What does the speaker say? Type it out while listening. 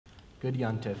Good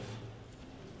Yontif.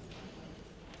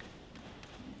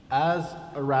 As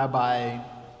a rabbi,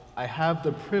 I have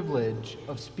the privilege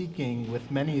of speaking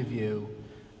with many of you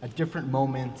at different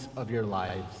moments of your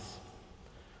lives.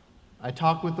 I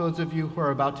talk with those of you who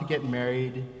are about to get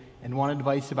married and want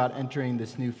advice about entering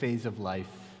this new phase of life.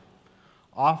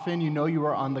 Often you know you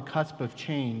are on the cusp of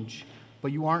change,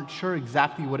 but you aren't sure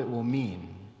exactly what it will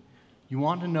mean. You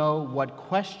want to know what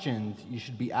questions you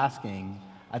should be asking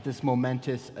at this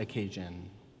momentous occasion.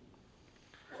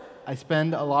 I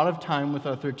spend a lot of time with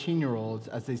our 13-year-olds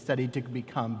as they study to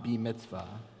become B-mitzvah.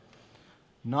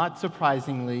 Not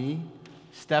surprisingly,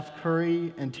 Steph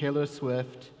Curry and Taylor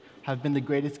Swift have been the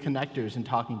greatest connectors in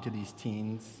talking to these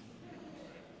teens.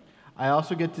 I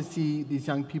also get to see these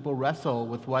young people wrestle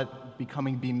with what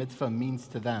becoming B-mitzvah means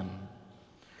to them.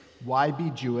 Why be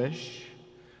Jewish?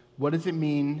 What does it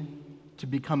mean to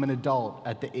become an adult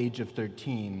at the age of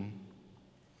 13?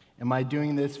 Am I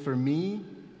doing this for me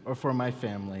or for my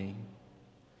family?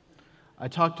 I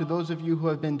talk to those of you who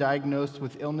have been diagnosed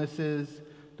with illnesses,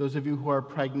 those of you who are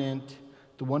pregnant,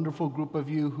 the wonderful group of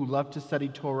you who love to study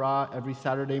Torah every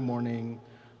Saturday morning,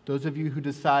 those of you who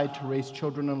decide to raise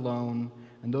children alone,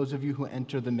 and those of you who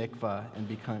enter the mikvah and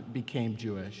became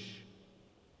Jewish.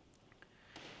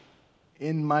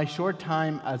 In my short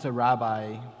time as a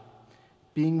rabbi,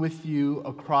 being with you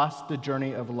across the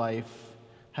journey of life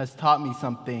has taught me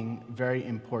something very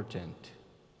important.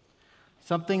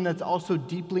 Something that's also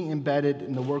deeply embedded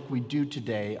in the work we do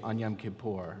today on Yom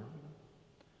Kippur.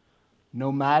 No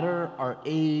matter our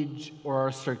age or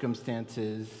our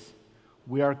circumstances,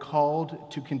 we are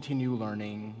called to continue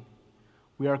learning.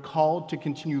 We are called to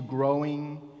continue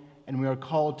growing, and we are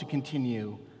called to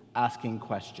continue asking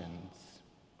questions.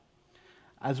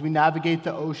 As we navigate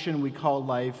the ocean we call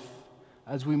life,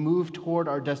 as we move toward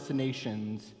our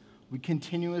destinations, we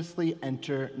continuously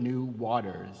enter new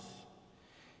waters.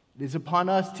 It is upon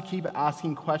us to keep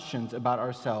asking questions about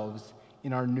ourselves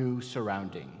in our new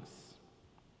surroundings.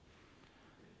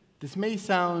 This may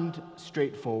sound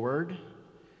straightforward,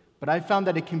 but I found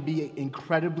that it can be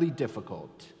incredibly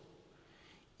difficult.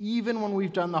 Even when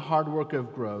we've done the hard work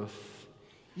of growth,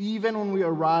 even when we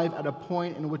arrive at a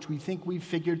point in which we think we've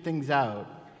figured things out,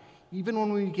 even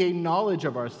when we gain knowledge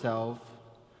of ourselves,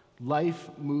 life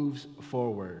moves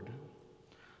forward.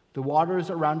 The waters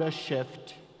around us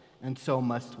shift, and so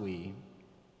must we.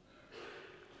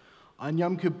 On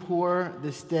Yom Kippur,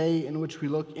 this day in which we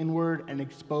look inward and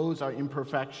expose our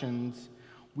imperfections,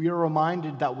 we are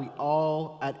reminded that we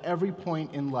all, at every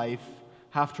point in life,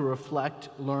 have to reflect,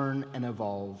 learn, and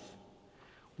evolve.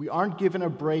 We aren't given a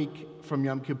break from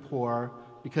Yom Kippur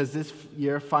because this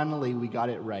year, finally, we got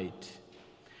it right.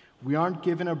 We aren't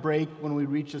given a break when we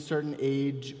reach a certain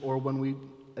age or when we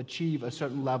achieve a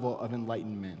certain level of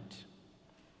enlightenment.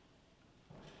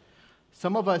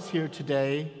 Some of us here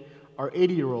today are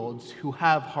 80-year-olds who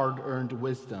have hard-earned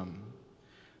wisdom,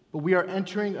 but we are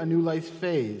entering a new life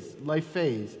phase,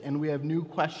 and we have new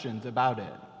questions about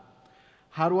it.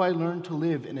 How do I learn to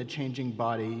live in a changing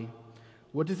body?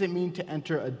 What does it mean to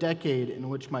enter a decade in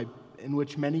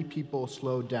which many people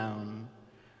slow down?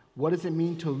 What does it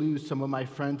mean to lose some of my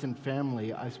friends and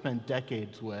family I've spent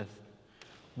decades with?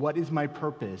 What is my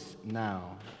purpose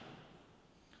now?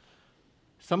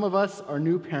 Some of us are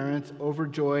new parents,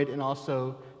 overjoyed and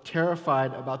also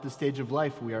terrified about the stage of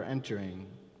life we are entering.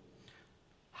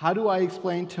 How do I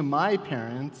explain to my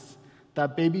parents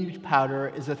that baby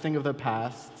powder is a thing of the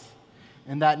past,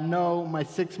 and that no, my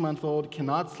 6-month-old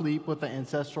cannot sleep with the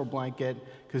ancestral blanket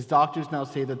because doctors now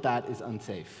say that that is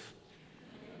unsafe?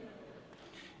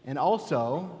 And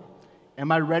also,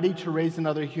 am I ready to raise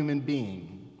another human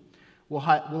being?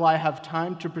 Will I have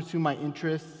time to pursue my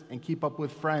interests and keep up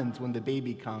with friends when the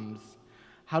baby comes?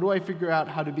 How do I figure out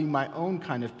how to be my own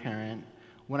kind of parent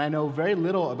when I know very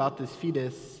little about this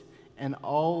fetus and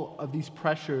all of these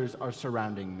pressures are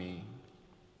surrounding me?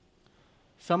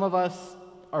 Some of us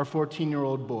are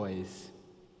 14-year-old boys.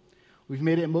 We've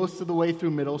made it most of the way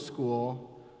through middle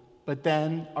school, but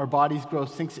then our bodies grow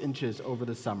 6 inches over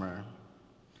the summer.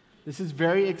 This is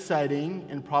very exciting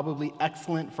and probably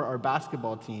excellent for our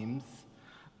basketball teams,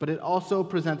 but it also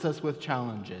presents us with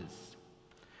challenges.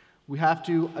 We have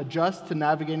to adjust to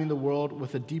navigating the world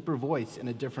with a deeper voice in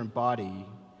a different body.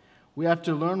 We have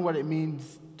to learn what it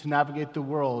means to navigate the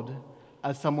world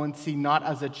as someone seen not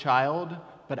as a child,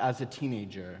 but as a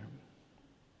teenager.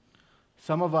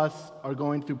 Some of us are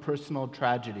going through personal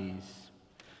tragedies.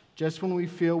 Just when we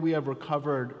feel we have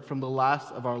recovered from the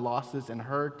last of our losses and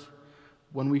hurt,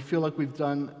 when we feel like we've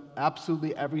done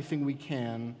absolutely everything we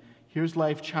can, here's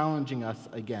life challenging us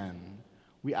again.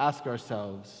 We ask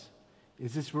ourselves,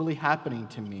 is this really happening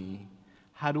to me?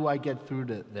 How do I get through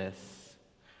to this?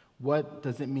 What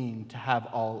does it mean to have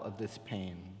all of this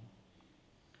pain?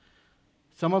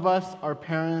 Some of us are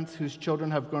parents whose children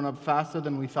have grown up faster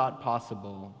than we thought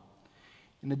possible.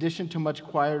 In addition to much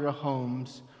quieter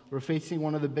homes, we're facing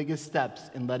one of the biggest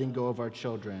steps in letting go of our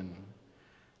children.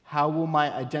 How will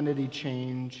my identity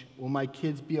change? Will my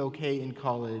kids be okay in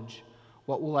college?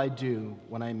 What will I do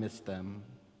when I miss them?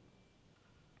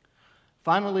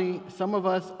 Finally, some of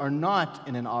us are not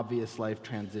in an obvious life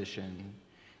transition.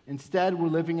 Instead, we're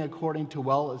living according to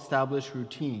well-established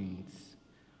routines.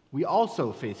 We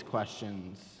also face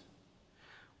questions.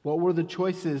 What were the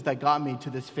choices that got me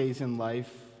to this phase in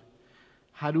life?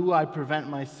 How do I prevent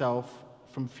myself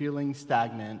from feeling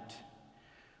stagnant?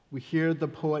 We hear the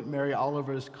poet Mary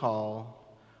Oliver's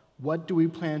call. What do we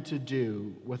plan to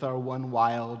do with our one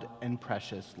wild and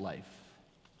precious life?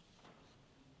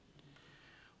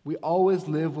 We always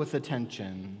live with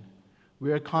attention.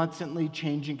 We are constantly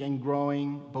changing and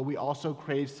growing, but we also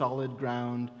crave solid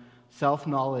ground,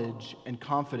 self-knowledge, and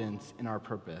confidence in our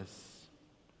purpose.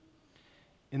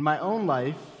 In my own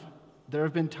life, there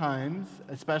have been times,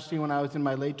 especially when I was in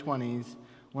my late 20s,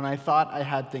 when I thought I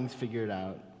had things figured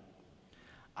out.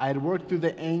 I had worked through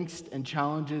the angst and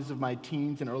challenges of my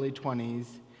teens and early 20s,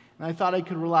 and I thought I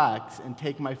could relax and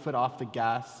take my foot off the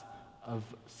gas of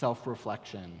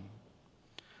self-reflection.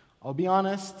 I'll be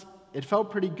honest, it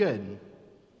felt pretty good.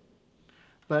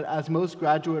 But as most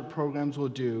graduate programs will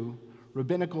do,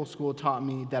 rabbinical school taught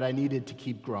me that I needed to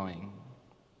keep growing.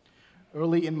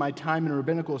 Early in my time in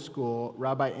rabbinical school,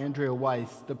 Rabbi Andrea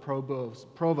Weiss, the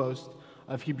provost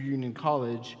of Hebrew Union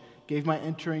College, gave my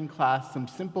entering class some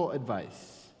simple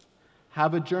advice.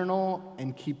 Have a journal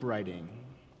and keep writing.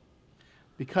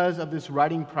 Because of this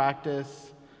writing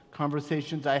practice,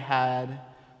 conversations I had,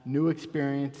 new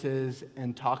experiences,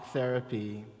 and talk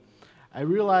therapy, I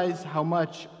realized how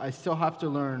much I still had to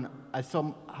learn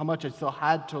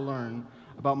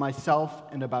about myself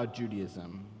and about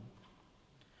Judaism.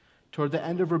 Toward the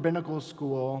end of rabbinical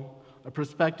school, a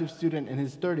prospective student in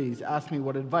his 30s asked me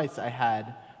what advice I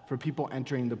had for people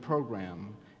entering the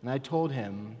program, and I told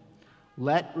him,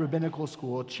 let rabbinical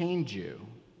school change you.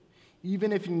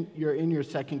 Even if you're in your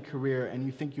second career and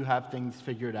you think you have things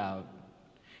figured out,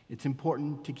 it's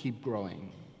important to keep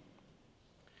growing.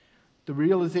 The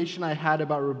realization I had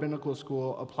about rabbinical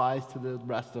school applies to the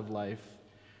rest of life.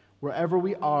 Wherever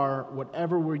we are,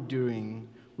 whatever we're doing,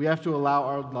 we have to allow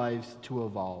our lives to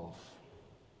evolve.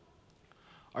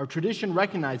 Our tradition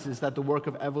recognizes that the work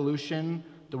of evolution,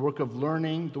 the work of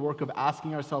learning, the work of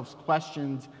asking ourselves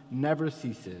questions never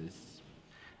ceases.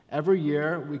 Every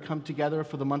year, we come together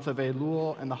for the month of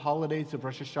Elul and the holidays of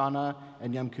Rosh Hashanah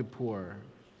and Yom Kippur.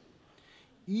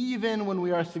 Even when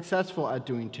we are successful at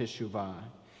doing teshuvah,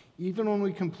 even when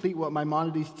we complete what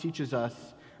Maimonides teaches us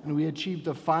and we achieve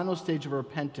the final stage of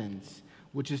repentance,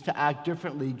 which is to act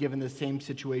differently given the same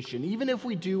situation, even if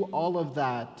we do all of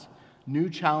that, new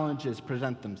challenges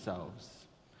present themselves.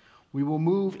 We will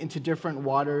move into different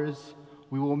waters.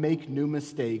 We will make new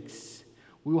mistakes.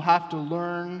 We will have to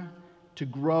learn to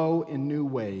grow in new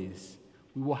ways.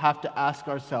 We will have to ask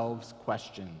ourselves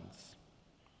questions.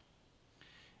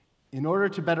 In order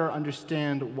to better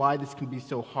understand why this can be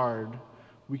so hard,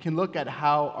 we can look at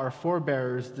how our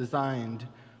forebears designed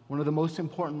one of the most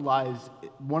important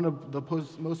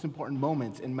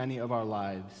moments in many of our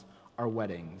lives, our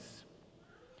weddings.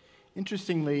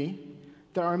 Interestingly,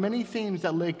 there are many themes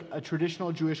that link a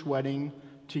traditional Jewish wedding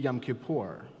to Yom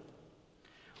Kippur.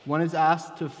 One is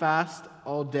asked to fast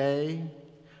all day,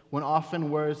 one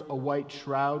often wears a white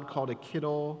shroud called a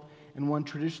kittel, and one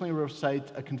traditionally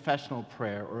recites a confessional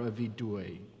prayer or a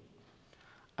vidui.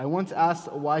 I once asked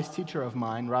a wise teacher of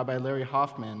mine, Rabbi Larry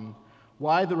Hoffman,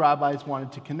 why the rabbis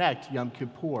wanted to connect Yom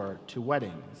Kippur to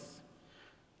weddings.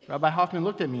 Rabbi Hoffman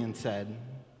looked at me and said,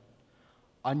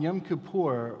 on Yom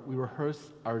Kippur, we rehearse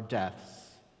our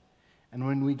deaths, and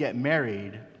when we get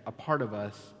married, a part of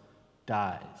us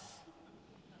dies.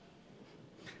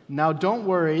 Now, don't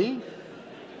worry.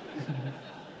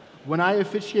 When I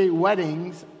officiate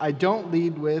weddings, I don't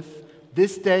lead with,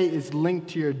 this day is linked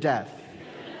to your death.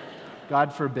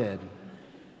 God forbid.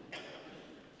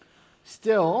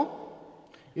 Still,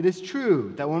 it is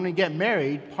true that when we get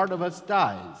married, part of us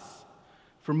dies.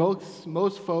 For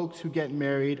most folks who get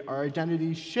married, our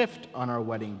identities shift on our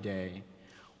wedding day.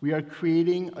 We are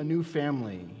creating a new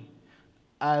family.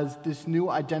 As this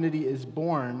new identity is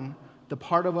born, the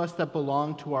part of us that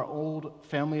belonged to our old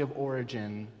family of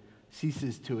origin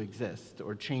ceases to exist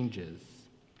or changes.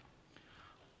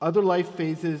 Other life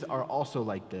phases are also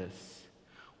like this.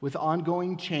 With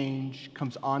ongoing change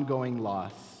comes ongoing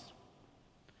loss.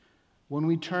 When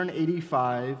we turn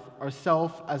 85,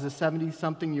 ourself as a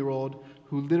 70-something-year-old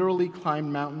who literally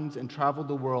climbed mountains and traveled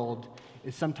the world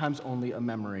is sometimes only a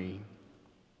memory.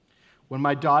 When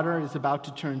my daughter is about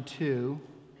to turn 2,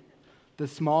 the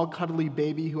small cuddly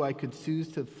baby who I could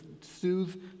soothe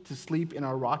to sleep in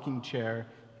our rocking chair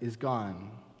is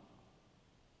gone.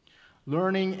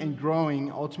 Learning and growing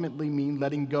ultimately mean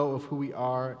letting go of who we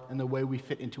are and the way we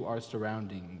fit into our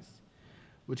surroundings,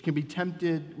 we can be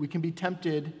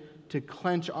tempted to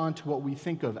clench onto what we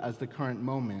think of as the current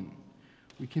moment.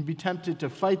 We can be tempted to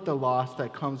fight the loss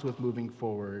that comes with moving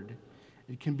forward.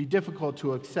 It can be difficult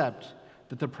to accept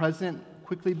that the present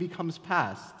quickly becomes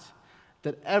past,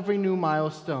 that every new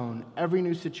milestone, every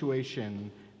new situation,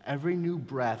 every new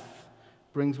breath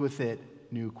brings with it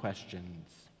new questions.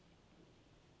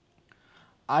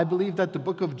 I believe that the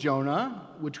book of Jonah,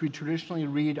 which we traditionally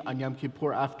read on Yom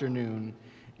Kippur afternoon,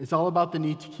 is all about the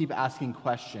need to keep asking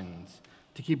questions,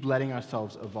 to keep letting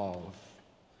ourselves evolve.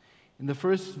 In the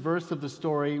first verse of the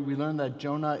story, we learn that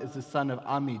Jonah is the son of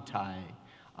Amittai.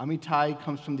 Amittai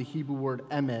comes from the Hebrew word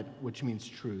emet, which means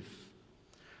truth.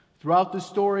 Throughout the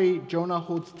story, Jonah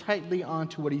holds tightly on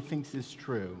to what he thinks is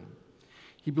true.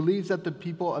 He believes that the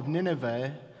people of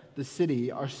Nineveh, the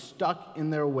city, are stuck in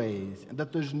their ways, and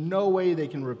that there's no way they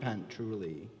can repent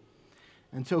truly.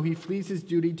 And so he flees his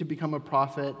duty to become a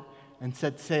prophet and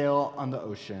sets sail on the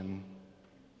ocean.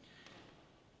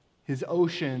 His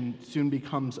ocean soon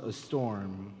becomes a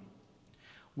storm.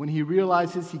 When he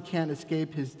realizes he can't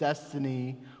escape his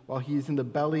destiny while he's in the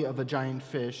belly of a giant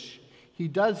fish, he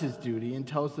does his duty and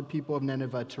tells the people of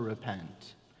Nineveh to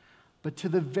repent. But to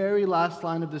the very last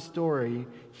line of the story,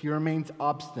 he remains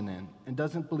obstinate and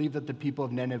doesn't believe that the people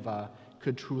of Nineveh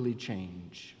could truly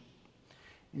change.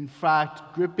 In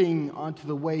fact, gripping onto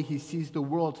the way he sees the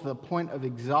world to the point of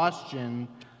exhaustion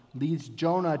leads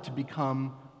Jonah to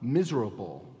become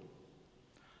miserable.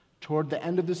 Toward the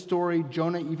end of the story,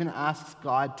 Jonah even asks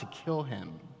God to kill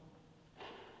him.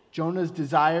 Jonah's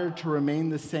desire to remain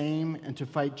the same and to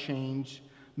fight change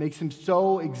makes him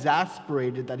so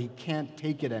exasperated that he can't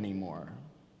take it anymore.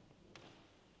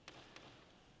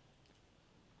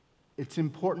 It's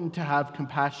important to have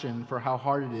compassion for how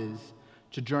hard it is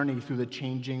to journey through the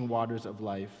changing waters of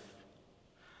life.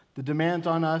 The demands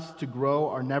on us to grow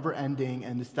are never-ending,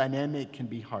 and this dynamic can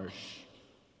be harsh.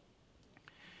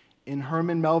 In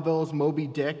Herman Melville's Moby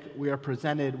Dick, we are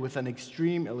presented with an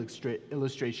extreme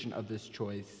illustration of this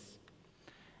choice.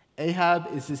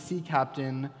 Ahab is the sea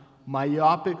captain,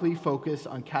 myopically focused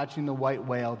on catching the white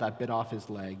whale that bit off his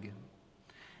leg.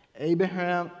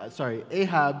 Ahab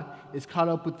is caught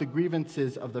up with the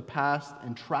grievances of the past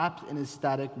and trapped in his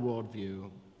static worldview.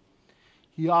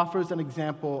 He offers an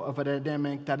example of a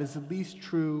dynamic that is at least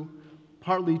true,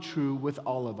 partly true with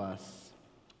all of us.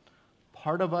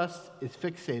 Part of us is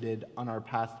fixated on our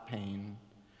past pain.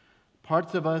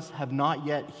 Parts of us have not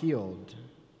yet healed.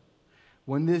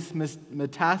 When this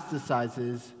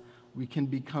metastasizes, we can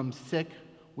become sick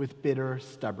with bitter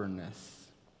stubbornness.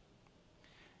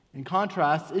 In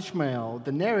contrast, Ishmael,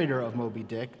 the narrator of Moby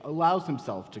Dick, allows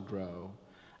himself to grow.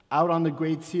 Out on the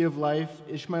great sea of life,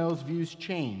 Ishmael's views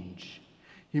change.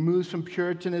 He moves from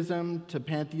Puritanism to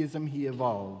pantheism. He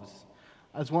evolves.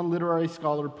 As one literary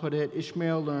scholar put it,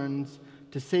 Ishmael learns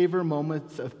to savor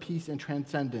moments of peace and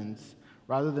transcendence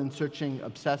rather than searching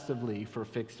obsessively for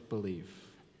fixed belief.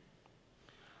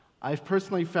 I've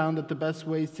personally found that the best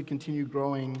ways to continue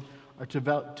growing are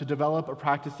to develop a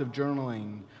practice of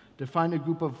journaling, to find a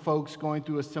group of folks going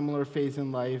through a similar phase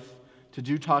in life, to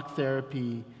do talk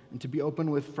therapy, and to be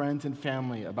open with friends and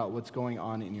family about what's going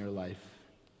on in your life.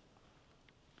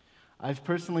 I've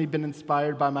personally been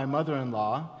inspired by my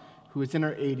mother-in-law, who is in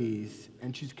her 80s,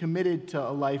 and she's committed to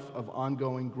a life of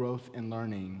ongoing growth and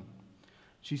learning.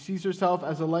 She sees herself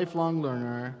as a lifelong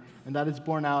learner, and that is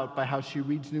borne out by how she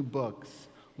reads new books,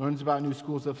 learns about new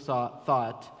schools of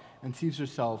thought, and sees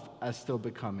herself as still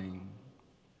becoming.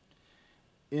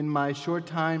 In my short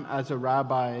time as a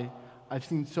rabbi, I've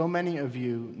seen so many of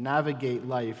you navigate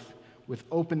life with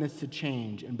openness to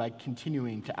change and by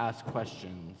continuing to ask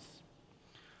questions.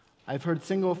 I've heard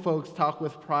single folks talk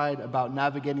with pride about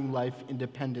navigating life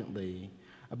independently,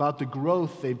 about the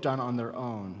growth they've done on their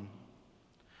own.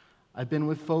 I've been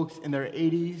with folks in their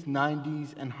 80s,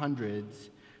 90s, and 100s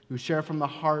who share from the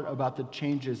heart about the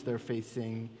changes they're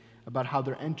facing, about how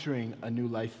they're entering a new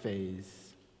life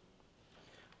phase.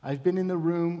 I've been in the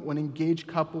room when engaged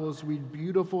couples read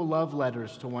beautiful love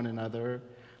letters to one another,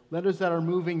 letters that are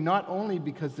moving not only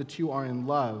because the two are in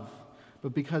love,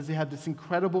 but because they have this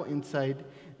incredible insight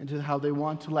into how they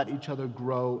want to let each other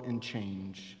grow and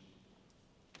change.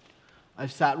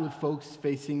 I've sat with folks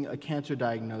facing a cancer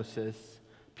diagnosis,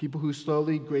 people who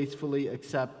slowly, gracefully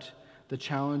accept the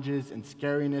challenges and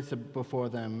scariness before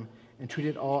them and treat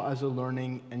it all as a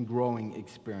learning and growing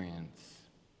experience.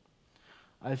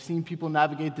 I've seen people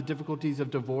navigate the difficulties of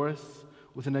divorce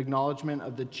with an acknowledgement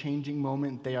of the changing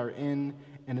moment they are in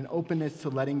and an openness to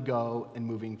letting go and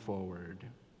moving forward.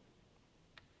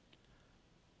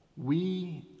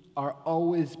 We are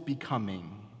always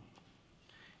becoming.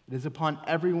 It is upon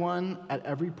everyone at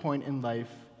every point in life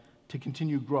to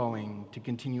continue growing, to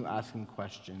continue asking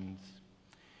questions.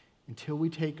 Until we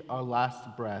take our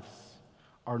last breaths,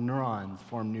 our neurons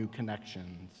form new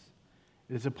connections.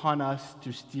 It is upon us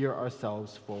to steer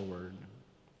ourselves forward.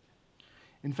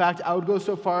 In fact, I would go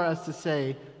so far as to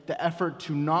say the effort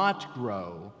to not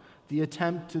grow, the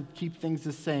attempt to keep things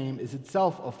the same, is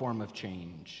itself a form of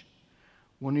change.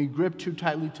 When we grip too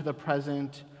tightly to the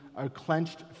present, our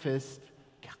clenched fist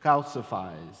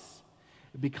calcifies.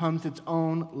 It becomes its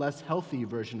own, less healthy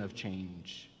version of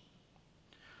change.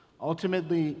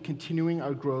 Ultimately, continuing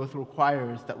our growth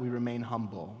requires that we remain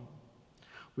humble.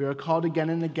 We are called again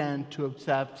and again to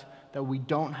accept that we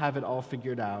don't have it all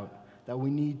figured out, that we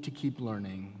need to keep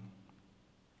learning.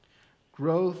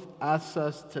 Growth asks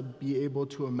us to be able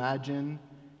to imagine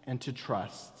and to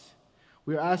trust.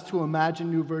 We are asked to imagine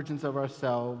new versions of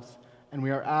ourselves, and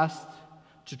we are asked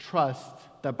to trust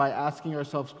that by asking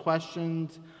ourselves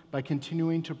questions, by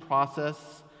continuing to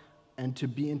process and to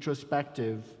be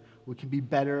introspective, we can be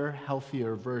better,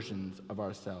 healthier versions of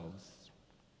ourselves.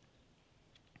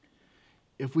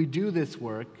 If we do this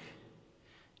work,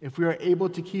 if we are able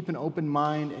to keep an open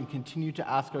mind and continue to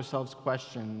ask ourselves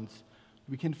questions,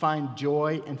 we can find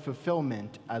joy and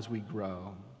fulfillment as we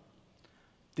grow.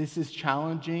 This is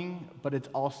challenging, but it's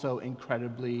also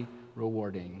incredibly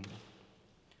rewarding.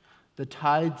 The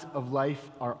tides of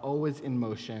life are always in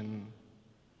motion.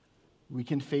 We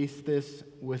can face this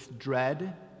with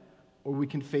dread, or we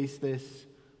can face this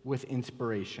with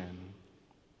inspiration.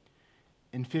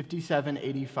 In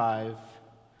 5785,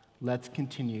 let's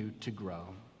continue to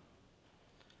grow.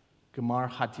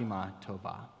 Gemar Hatima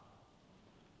Tova.